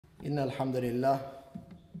إن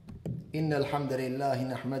الحمد لله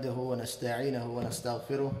نحمده ونستعينه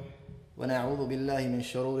ونستغفره ونعوذ بالله من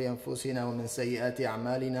شرور أنفسنا ومن سيئات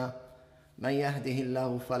أعمالنا من يهده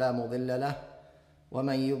الله فلا مضل له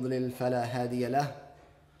ومن يضلل فلا هادي له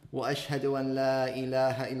وأشهد أن لا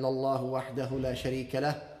إله إلا الله وحده لا شريك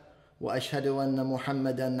له وأشهد أن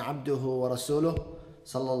محمدا عبده ورسوله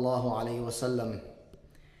صلى الله عليه وسلم.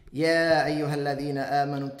 يا أيها الذين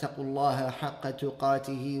آمنوا اتقوا الله حق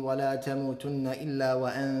تقاته ولا تموتن إلا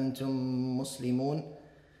وأنتم مسلمون.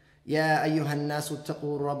 يا أيها الناس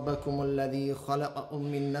اتقوا ربكم الذي خلقكم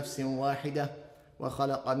من نفس واحدة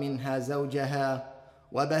وخلق منها زوجها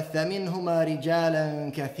وبث منهما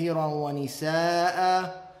رجالا كثيرا ونساء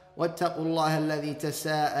واتقوا الله الذي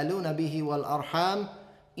تساءلون به والأرحام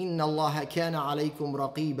إن الله كان عليكم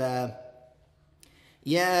رقيبا.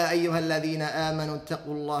 يا أيها الذين آمنوا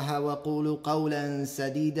اتقوا الله وقولوا قولا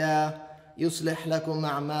سديدا يصلح لكم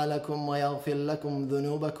أعمالكم ويغفر لكم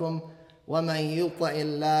ذنوبكم ومن يطع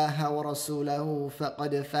الله ورسوله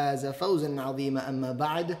فقد فاز فوزا عظيما. أما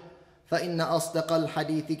بعد فإن أصدق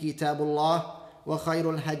الحديث كتاب الله وخير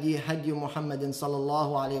الهدي هدي محمد صلى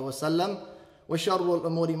الله عليه وسلم وشر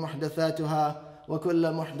الأمور محدثاتها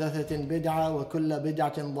وكل محدثة بدعة وكل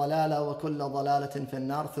بدعة ضلالة وكل ضلالة في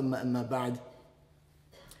النار ثم أما بعد.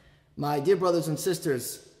 My dear brothers and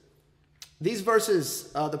sisters, these verses,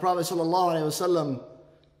 the Prophet ﷺ,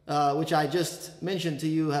 which I just mentioned to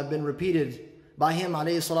you, have been repeated by him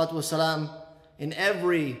ﷺ in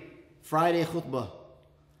every Friday khutbah,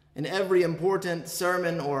 in every important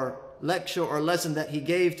sermon or lecture or lesson that he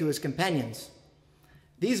gave to his companions.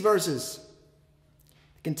 These verses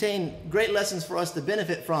contain great lessons for us to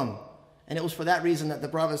benefit from, and it was for that reason that the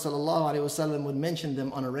Prophet ﷺ would mention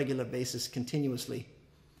them on a regular basis continuously.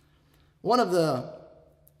 One of the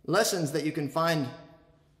lessons that you can find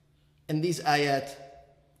in these ayat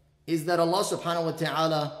is that Allah subhanahu wa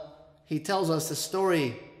ta'ala, He tells us the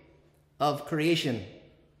story of creation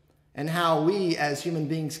and how we as human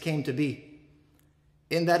beings came to be.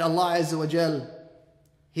 In that Allah Azza wa Jal,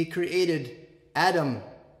 He created Adam,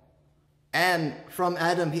 and from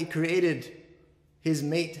Adam He created his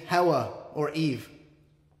mate Hawa or Eve.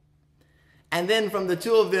 And then from the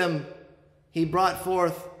two of them He brought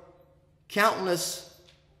forth countless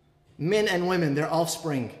men and women, their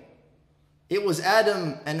offspring. It was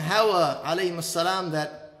Adam and Hawa alayhim salam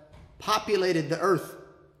that populated the earth.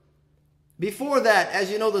 Before that, as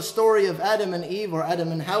you know the story of Adam and Eve, or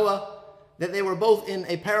Adam and Hawa, that they were both in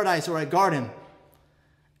a paradise or a garden,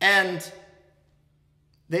 and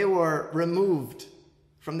they were removed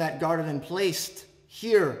from that garden and placed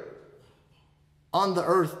here on the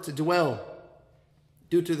earth to dwell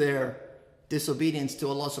due to their disobedience to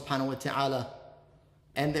Allah subhanahu wa ta'ala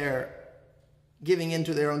and their giving in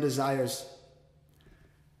to their own desires.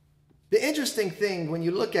 The interesting thing when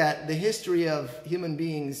you look at the history of human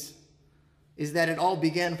beings is that it all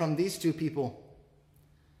began from these two people.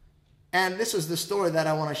 And this is the story that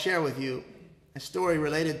I want to share with you, a story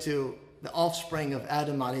related to the offspring of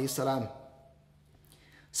Adam alayhi salam.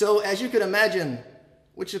 So as you could imagine,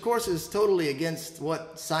 which of course is totally against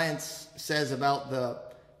what science says about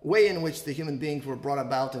the way in which the human beings were brought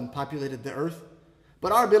about and populated the earth.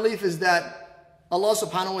 But our belief is that Allah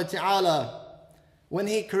subhanahu wa ta'ala, when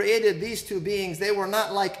He created these two beings, they were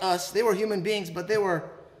not like us. They were human beings, but they were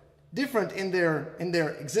different in their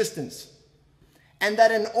existence. And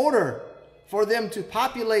that in order for them to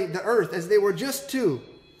populate the earth, as they were just two,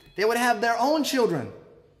 they would have their own children.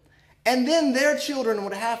 And then their children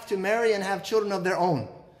would have to marry and have children of their own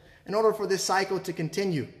in order for this cycle to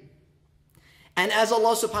continue. And as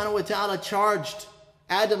Allah subhanahu wa ta'ala charged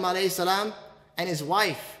Adam alayhi salam and his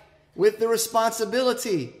wife with the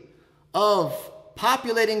responsibility of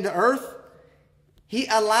populating the earth, He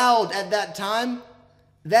allowed at that time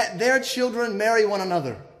that their children marry one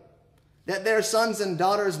another, that their sons and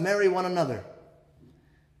daughters marry one another.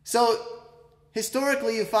 So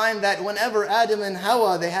historically you find that whenever Adam and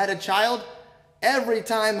Hawa, they had a child, every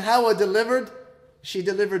time Hawa delivered, she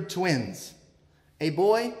delivered twins, a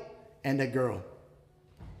boy and a girl.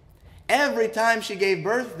 Every time she gave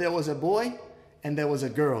birth, there was a boy and there was a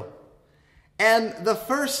girl. And the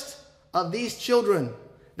first of these children,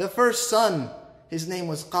 the first son, his name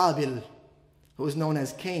was Qabil, who was known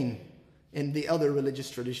as Cain in the other religious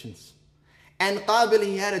traditions. And Qabil,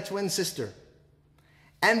 he had a twin sister.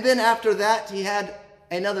 And then after that, he had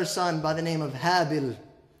another son by the name of Habil.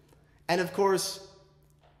 And of course,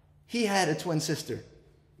 he had a twin sister.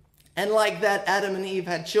 And like that, Adam and Eve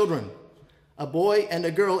had children, a boy and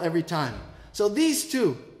a girl every time. So these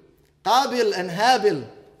two, Qabil and Habil,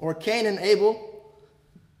 or Cain and Abel,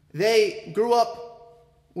 they grew up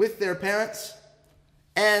with their parents.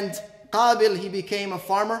 And Qabil, he became a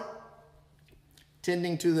farmer,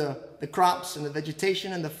 tending to the crops and the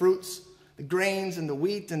vegetation and the fruits, the grains and the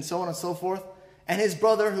wheat and so on and so forth. And his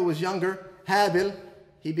brother, who was younger, Habil,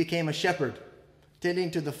 he became a shepherd,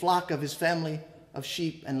 tending to the flock of his family of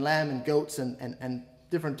sheep and lamb and goats and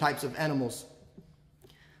different types of animals.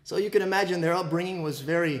 So you can imagine their upbringing was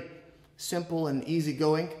very simple and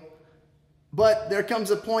easygoing. But there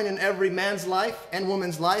comes a point in every man's life and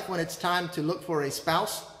woman's life when it's time to look for a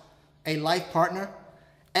spouse, a life partner.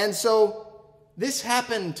 And so this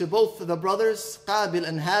happened to both the brothers, Qabil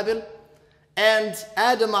and Habil. And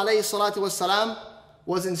Adam alayhi salatu wasalam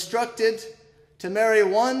was instructed to marry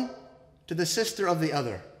one to the sister of the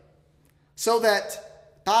other, so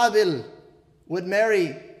that Qabil would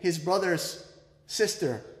marry his brother's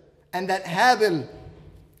sister, and that Habil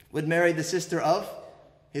would marry the sister of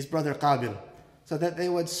his brother Qabil, so that they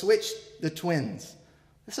would switch the twins,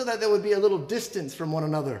 so that there would be a little distance from one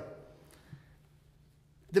another.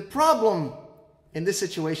 The problem in this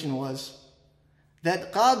situation was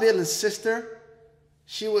that Qabil's sister,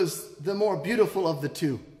 she was the more beautiful of the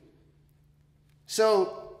two.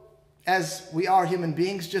 So, as we are human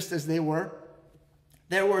beings, just as they were,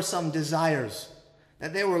 there were some desires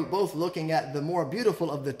that they were both looking at the more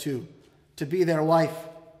beautiful of the two to be their wife.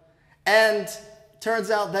 And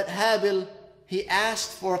turns out that Habil, he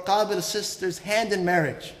asked for Qabil's sister's hand in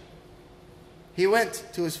marriage. He went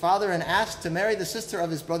to his father and asked to marry the sister of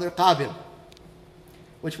his brother Qabil,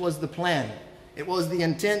 which was the plan. It was the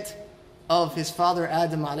intent of his father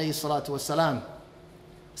Adam alayhi salatu wasalam.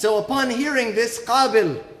 So upon hearing this,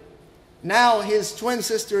 Qabil, now his twin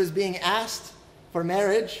sister is being asked for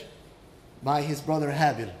marriage by his brother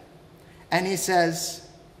Habil. And he says,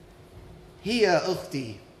 Hiya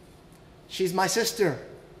ukhti, she's my sister.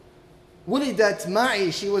 Wulidat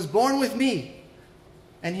ma'i, she was born with me.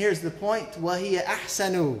 And here's the point, وَهِيَ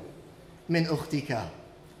أَحْسَنُ مِنْ أُخْتِكَ,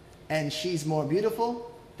 and she's more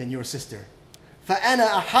beautiful than your sister. فَأَنَا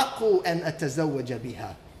أَحَقُّ أَنْ أَتَزَوَّجَ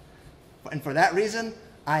بِهَا, and for that reason,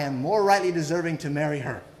 I am more rightly deserving to marry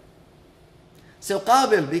her. So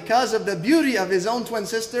Qabil, because of the beauty of his own twin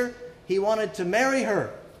sister, he wanted to marry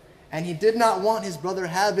her, and he did not want his brother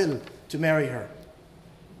Habil to marry her.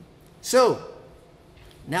 So,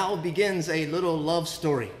 now begins a little love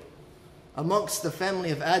story amongst the family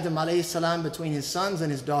of Adam alayhi salam, between his sons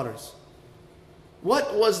and his daughters.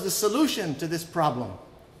 What was the solution to this problem?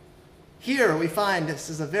 Here we find this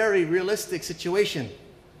is a very realistic situation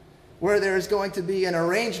where there is going to be an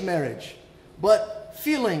arranged marriage, but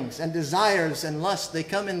feelings and desires and lust, they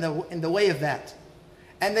come in the way of that,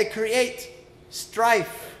 and they create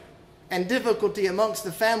strife and difficulty amongst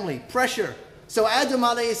the family, pressure. So Adam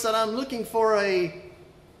alayhi salam, looking for a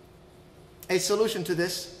solution to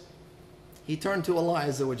this, he turned to Allah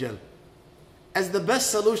Azza wa Jal, as the best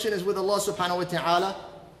solution is with Allah subhanahu wa ta'ala.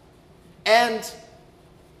 And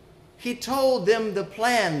he told them the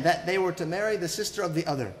plan that they were to marry the sister of the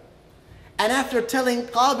other. And after telling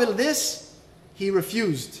Qabil this, he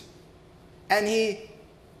refused. And he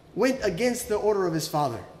went against the order of his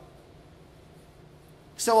father.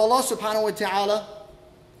 So Allah subhanahu wa ta'ala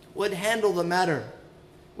would handle the matter,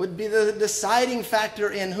 would be the deciding factor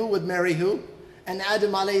in who would marry who. And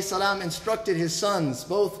Adam alayhi salam instructed his sons,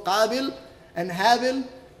 both Qabil and Habil,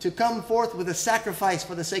 to come forth with a sacrifice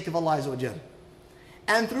for the sake of Allah Azza wa Jal.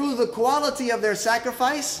 And through the quality of their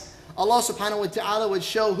sacrifice, Allah subhanahu wa ta'ala would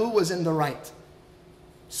show who was in the right.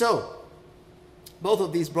 So, both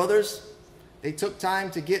of these brothers, they took time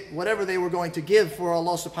to get whatever they were going to give for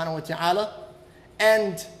Allah subhanahu wa ta'ala.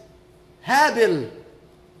 And Habil,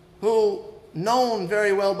 who known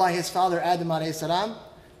very well by his father Adam alayhi salam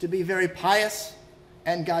to be very pious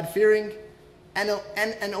and God-fearing and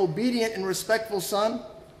an obedient and respectful son,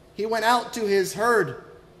 he went out to his herd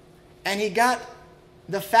and he got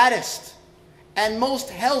the fattest and most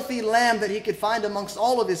healthy lamb that he could find amongst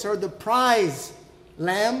all of his herd, the prize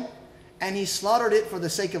lamb, and he slaughtered it for the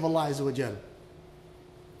sake of Allah Azza wa Jal.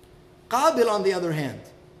 Qabil, on the other hand,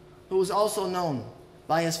 who was also known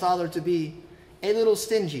by his father to be a little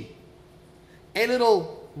stingy, a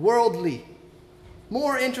little worldly,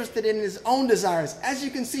 more interested in his own desires, as you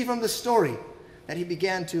can see from the story, that he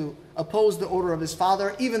began to oppose the order of his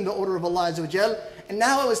father, even the order of Allah Azza wa Jal. And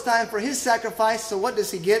now it was time for his sacrifice. So what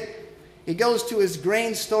does he get? He goes to his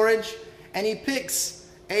grain storage and he picks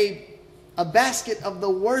a basket of the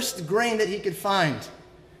worst grain that he could find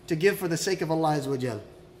to give for the sake of Allah Azza wa Jal.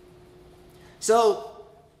 So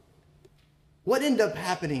what ended up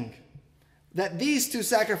happening? That these two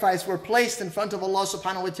sacrifices were placed in front of Allah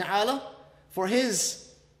subhanahu wa ta'ala for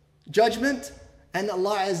his judgment, and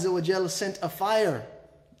Allah Azza wa Jal sent a fire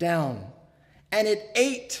down, and it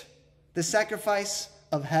ate the sacrifice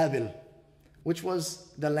of Habil, which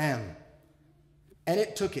was the lamb, and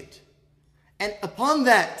it took it. And upon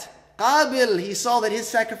that, Qabil, he saw that his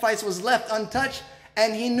sacrifice was left untouched,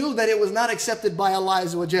 and he knew that it was not accepted by Allah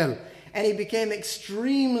Azza wa Jal. And he became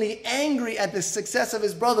extremely angry at the success of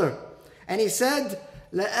his brother. And he said,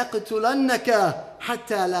 لَأَقْتُلَنَّكَ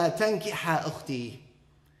حَتَّى لَا تَنْكِحَ أُخْتِي.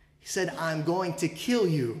 He said, I'm going to kill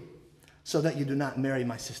you so that you do not marry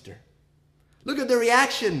my sister. Look at the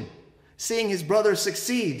reaction, seeing his brother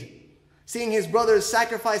succeed, seeing his brother's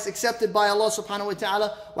sacrifice accepted by Allah subhanahu wa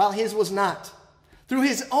ta'ala, while his was not. Through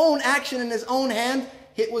his own action in his own hand,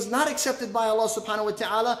 it was not accepted by Allah subhanahu wa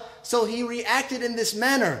ta'ala, so he reacted in this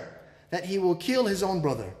manner, that he will kill his own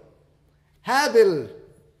brother. Habil,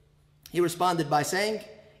 he responded by saying,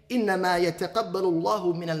 إِنَّمَا يَتَقَبَّلُ اللَّهُ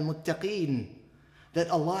مِنَ الْمُتَّقِينَ, that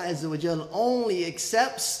Allah Azza wa Jal only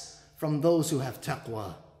accepts from those who have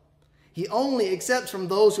taqwa. He only accepts from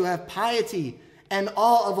those who have piety and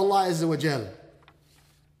awe of Allah Azza wa Jal.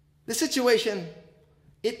 The situation,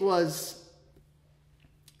 it was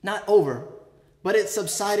not over, but it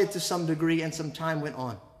subsided to some degree and some time went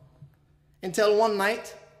on. Until one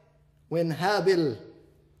night, when Habil,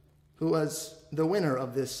 who was the winner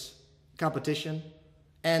of this competition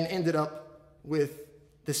and ended up with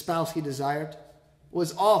the spouse he desired,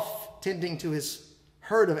 was off tending to his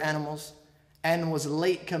herd of animals and was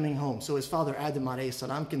late coming home. So his father Adam alayhi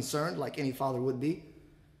salam, concerned like any father would be,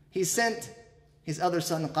 he sent his other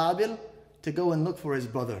son Qabil to go and look for his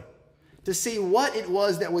brother, to see what it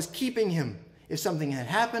was that was keeping him. If something had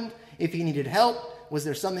happened, if he needed help, was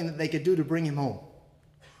there something that they could do to bring him home?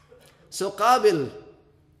 So Qabil,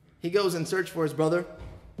 he goes and searches for his brother,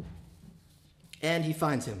 and he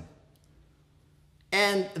finds him.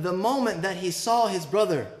 And the moment that he saw his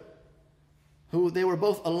brother, who they were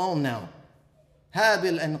both alone now,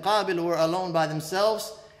 Habil and Qabil were alone by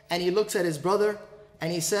themselves, and he looks at his brother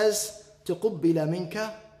and he says, تُقُبِّلَ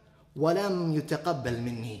مِنْكَ وَلَمْ يُتَقَبَّلْ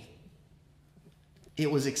مِنِّي.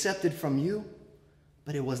 It was accepted from you,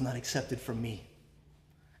 but it was not accepted from me.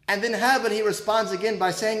 And then Habil, he responds again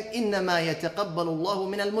by saying, إِنَّمَا يَتَقَبَّلُ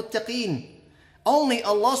اللَّهُ مِنَ الْمُتَّقِينَ. Only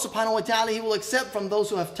Allah subhanahu wa ta'ala, He will accept from those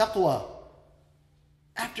who have taqwa.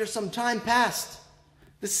 After some time passed,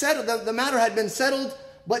 the matter had been settled,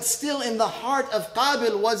 but still in the heart of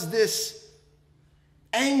Qabil was this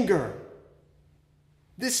anger,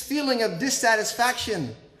 this feeling of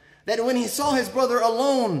dissatisfaction, that when he saw his brother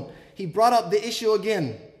alone, he brought up the issue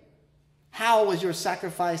again. How was your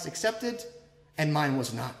sacrifice accepted and mine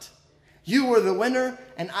was not? You were the winner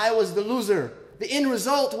and I was the loser. The end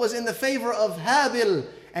result was in the favor of Habil.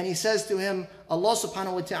 And he says to him, Allah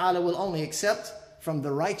subhanahu wa ta'ala will only accept from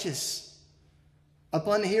the righteous.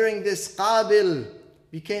 Upon hearing this, Qabil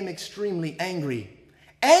became extremely angry.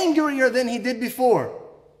 Angrier than he did before.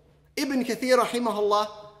 Ibn Kathir rahimahullah,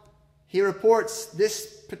 he reports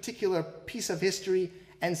this particular piece of history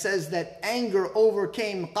and says that anger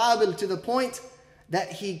overcame Qabil to the point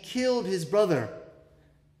that he killed his brother,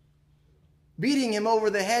 beating him over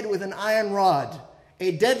the head with an iron rod,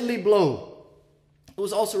 a deadly blow. It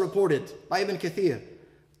was also reported by Ibn Kathir,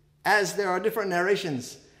 as there are different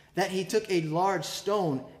narrations, that he took a large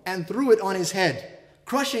stone and threw it on his head,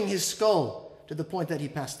 crushing his skull to the point that he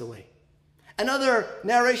passed away. Another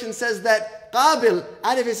narration says that Qabil,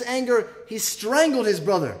 out of his anger, he strangled his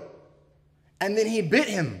brother, and then he bit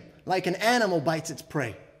him like an animal bites its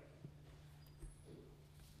prey.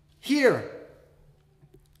 Here,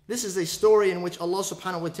 this is a story in which Allah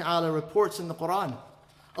subhanahu wa ta'ala reports in the Quran.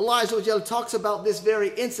 Allah Azza wa Jal talks about this very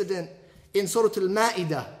incident in Surah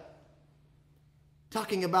Al-Ma'idah,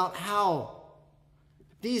 talking about how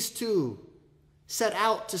these two set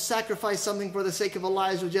out to sacrifice something for the sake of Allah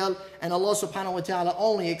Azza wa Jal, and Allah subhanahu wa ta'ala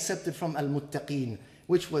only accepted from Al-Muttaqeen,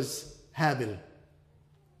 which was Habil.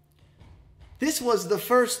 This was the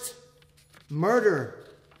first murder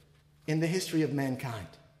in the history of mankind.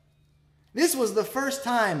 This was the first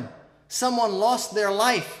time someone lost their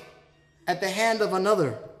life at the hand of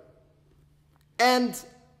another. And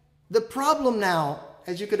the problem now,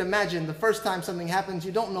 as you could imagine, the first time something happens,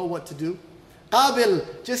 you don't know what to do.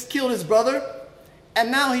 Qabil just killed his brother,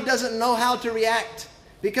 and now he doesn't know how to react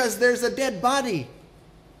because there's a dead body.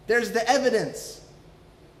 There's the evidence.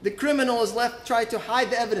 The criminal is left trying to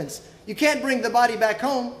hide the evidence. You can't bring the body back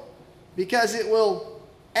home because it will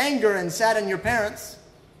anger and sadden your parents.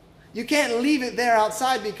 You can't leave it there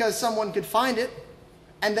outside because someone could find it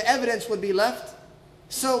and the evidence would be left.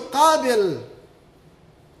 So Qabil,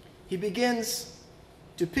 he begins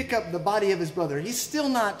to pick up the body of his brother. He's still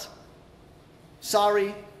not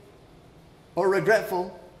sorry or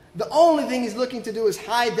regretful, The only thing he's looking to do is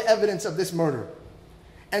hide the evidence of this murder.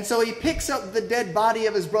 And so he picks up the dead body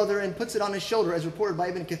of his brother and puts it on his shoulder, as reported by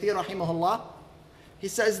Ibn Kathir rahimahullah. He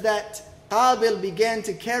says that Qabil began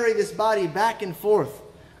to carry this body back and forth,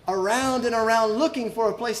 around and around, looking for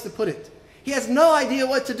a place to put it. He has no idea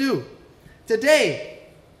what to do. Today,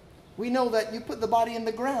 we know that you put the body in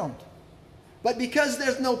the ground. But because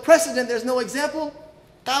there's no precedent, there's no example,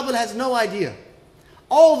 Qabil has no idea.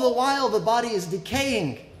 All the while, the body is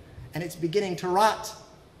decaying and it's beginning to rot.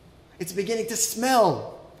 It's beginning to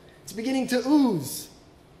smell. It's beginning to ooze.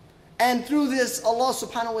 And through this, Allah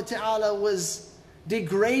subhanahu wa ta'ala was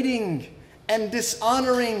degrading and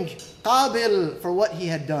dishonoring Qabil for what he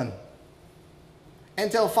had done.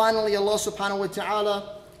 Until finally Allah subhanahu wa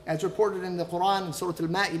ta'ala, as reported in the Quran in Surah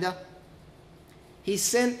Al-Ma'idah, He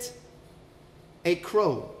sent a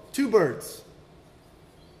crow, 2 birds,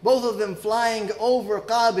 both of them flying over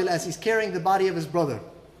Qabil as he's carrying the body of his brother.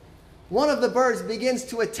 One of the birds begins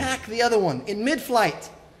to attack the other one in mid-flight,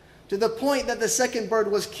 to the point that the second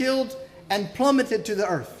bird was killed and plummeted to the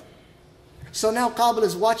earth. So now Qabil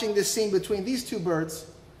is watching this scene between these 2 birds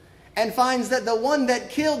and finds that the one that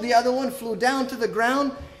killed the other one flew down to the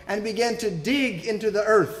ground and began to dig into the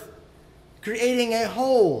earth, creating a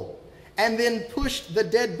hole, and then pushed the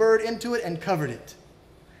dead bird into it and covered it.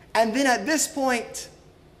 And then at this point,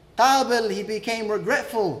 Qabil, he became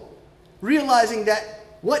regretful, realizing that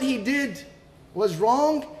what he did was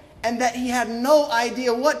wrong and that he had no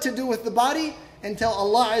idea what to do with the body until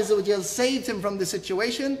Allah Azza wa Jal saved him from the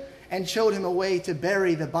situation and showed him a way to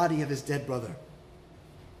bury the body of his dead brother.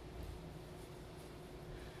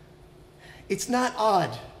 It's not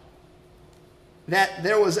odd that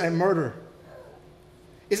there was a murder.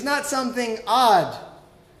 It's not something odd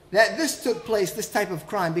that this took place, this type of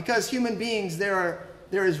crime, because human beings, there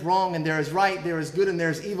is wrong and there is right, there is good and there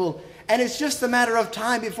is evil. And it's just a matter of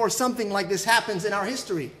time before something like this happens in our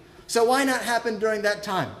history. So why not happen during that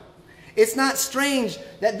time? It's not strange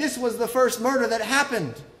that this was the first murder that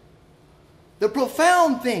happened. The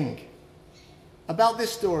profound thing about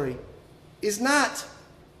this story is not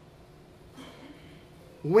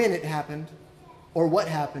when it happened or what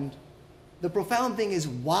happened. The profound thing is,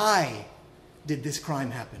 why did this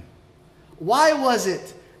crime happen? Why was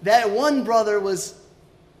it that one brother was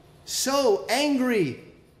so angry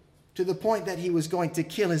to the point that he was going to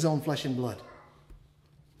kill his own flesh and blood?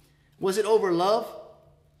 Was it over love?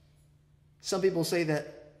 Some people say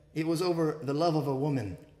that it was over the love of a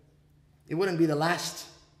woman. It wouldn't be the last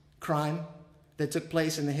crime that took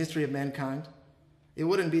place in the history of mankind. It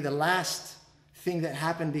wouldn't be the last thing that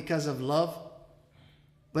happened because of love.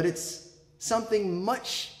 But it's something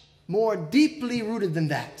much more deeply rooted than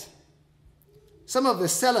that. Some of the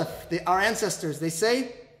Salaf, our ancestors, they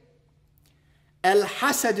say,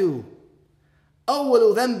 Al-hasadu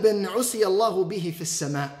awwalu dhanbin usiya Allahu bihi fi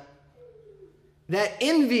as-sama'. That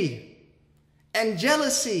envy and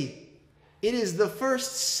jealousy, it is the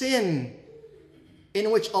first sin in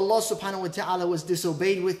which Allah subhanahu wa ta'ala was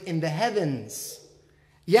disobeyed with in the heavens.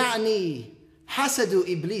 Yani hasadu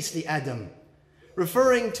iblis li Adam.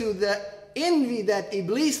 Referring to the envy that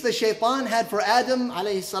Iblis, the shaitan, had for Adam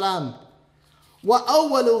alayhi salam.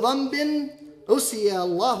 وَأَوَّلُ ذَنْبٍ أُسِيَ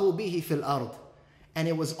اللَّهُ بِهِ فِي الْأَرْضِ. And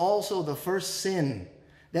it was also the first sin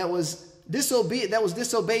that was disobeyed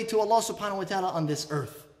to Allah subhanahu wa ta'ala on this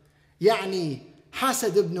earth. يعني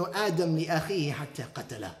حسد ابن آدم لأخيه حتى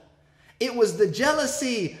قتله. It was the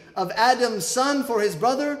jealousy of Adam's son for his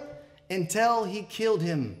brother until he killed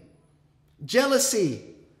him. Jealousy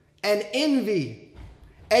and envy,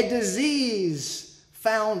 a disease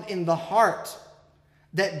found in the heart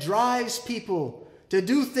that drives people to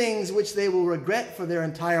do things which they will regret for their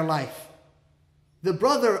entire life. The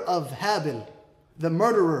brother of Habil, the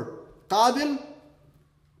murderer, Qabil,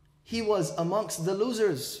 he was amongst the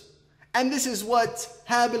losers. And this is what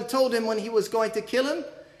Habil told him when he was going to kill him.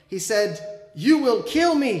 He said, "You will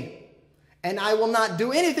kill me, and I will not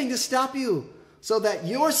do anything to stop you, so that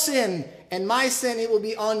your sin and my sin, it will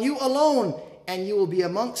be on you alone, and you will be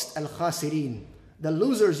amongst al-khasirin, the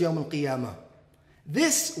losers yawm al-qiyamah."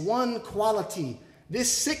 This one quality,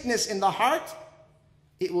 this sickness in the heart,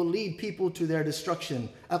 it will lead people to their destruction.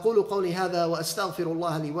 أقول قولي هذا وأستغفر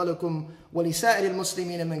الله لي ولكم ولسائر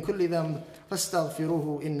المسلمين من كل ذنب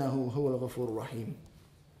فاستغفروه إنه هو الغفور الرحيم.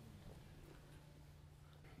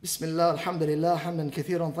 بسم الله الحمد لله حمدا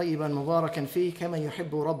كثيرا طيبا مباركا فيه كما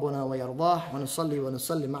يحب ربنا ويرضاه ونصلي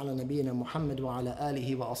ونسلم على نبينا محمد وعلى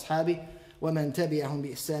آله وأصحابه ومن تبعهم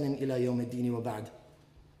بإحسان إلى يوم الدين وبعد.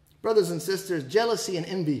 Brothers and sisters, jealousy and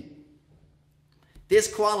envy,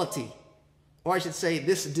 this quality, or I should say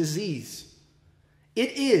this disease,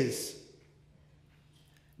 it is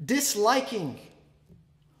disliking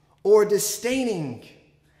or disdaining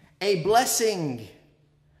a blessing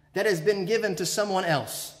that has been given to someone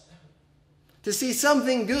else. To see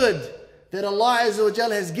something good that Allah Azza wa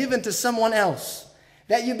Jalla has given to someone else,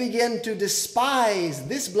 that you begin to despise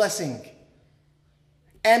this blessing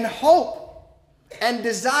and hope and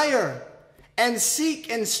desire and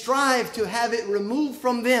seek and strive to have it removed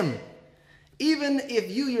from them, even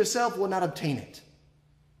if you yourself will not obtain it.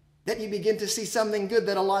 That you begin to see something good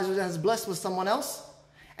that Allah Azza wa Jalla has blessed with someone else,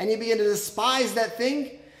 and you begin to despise that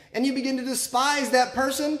thing, and you begin to despise that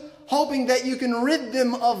person, hoping that you can rid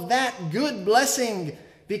them of that good blessing,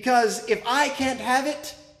 because if I can't have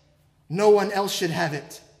it, no one else should have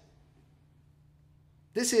it.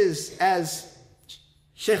 This is, as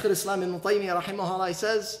Shaykh al-Islam ibn Taymiyyah rahimahullah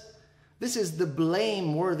says, this is the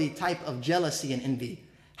blameworthy type of jealousy and envy.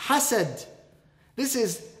 Hasad. This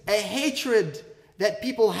is a hatred that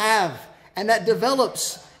people have and that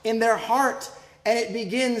develops in their heart, and it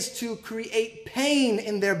begins to create pain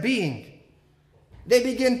in their being. They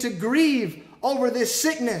begin to grieve over this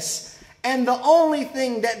sickness, and the only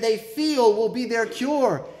thing that they feel will be their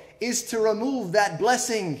cure is to remove that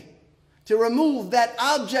blessing, to remove that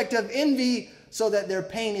object of envy, so that their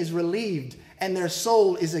pain is relieved and their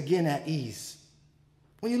soul is again at ease.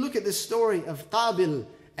 When you look at this story of Qabil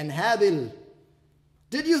and Habil,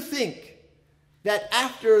 did you think that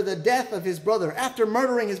after the death of his brother, after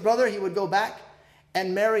murdering his brother, he would go back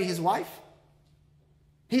and marry his wife?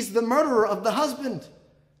 He's the murderer of the husband.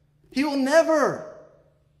 He will never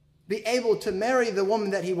be able to marry the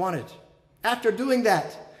woman that he wanted. After doing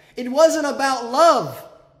that, it wasn't about love.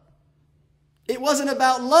 It wasn't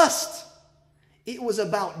about lust. It was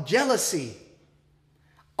about jealousy.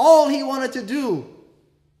 All he wanted to do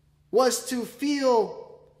was to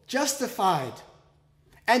feel justified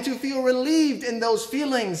and to feel relieved in those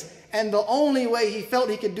feelings. And the only way he felt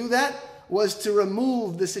he could do that was to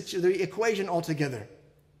remove the equation altogether.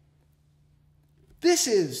 This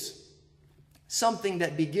is something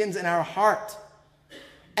that begins in our heart.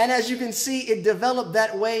 And as you can see, it developed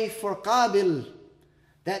that way for Qabil,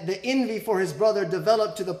 that the envy for his brother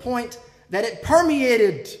developed to the point that it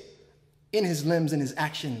permeated in his limbs and his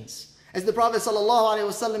actions. As the Prophet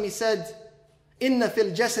ﷺ, he said, "Inna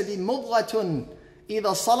fil jasadi mudghatun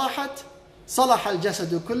idha salahat, salaha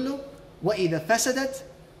al-jasadu kullu, wa idha fasadat,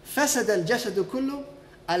 fasada al-jasadu kullu,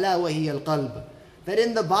 ala wa hiya al-qalb." That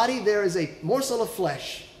in the body there is a morsel of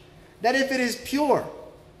flesh, that if it is pure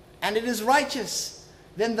and it is righteous,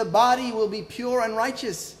 then the body will be pure and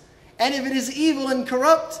righteous. And if it is evil and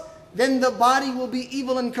corrupt, then the body will be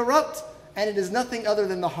evil and corrupt, and it is nothing other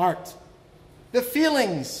than the heart. The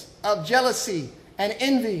feelings of jealousy and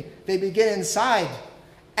envy, they begin inside.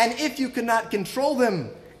 And if you cannot control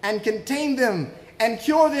them and contain them and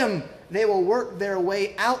cure them, they will work their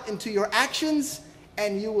way out into your actions,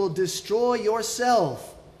 and you will destroy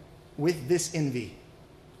yourself with this envy.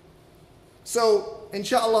 So,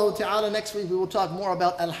 inshallah ta'ala, next week we will talk more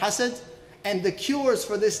about al-hasad and the cures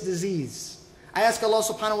for this disease. I ask Allah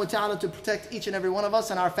subhanahu wa ta'ala to protect each and every one of us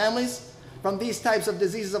and our families from these types of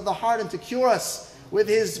diseases of the heart, and to cure us with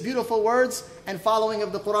His beautiful words and following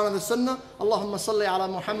of the Quran and the Sunnah. Allahumma salli ala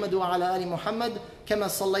Muhammad wa ala ali Muhammad, kama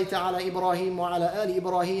sallaita ala Ibrahim wa ala ali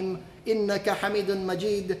Ibrahim, innaka hamidun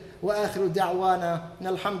majid, wa akhiru da'wana,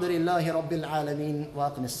 alhamdulillahi rabbil alameen, wa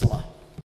aqim as-salah.